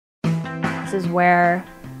This is where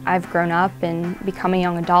I've grown up and become a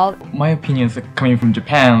young adult. My opinion is coming from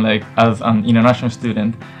Japan, as an international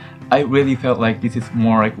student, I really felt like this is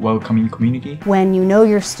more welcoming community. When you know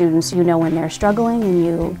your students, you know when they're struggling and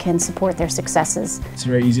you can support their successes. It's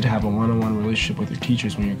very easy to have a one-on-one relationship with your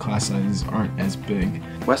teachers when your class sizes aren't as big.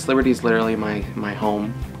 West Liberty is literally my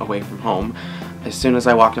home away from home. As soon as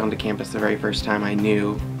I walked onto campus the very first time, I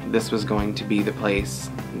knew this was going to be the place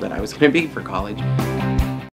that I was going to be for college.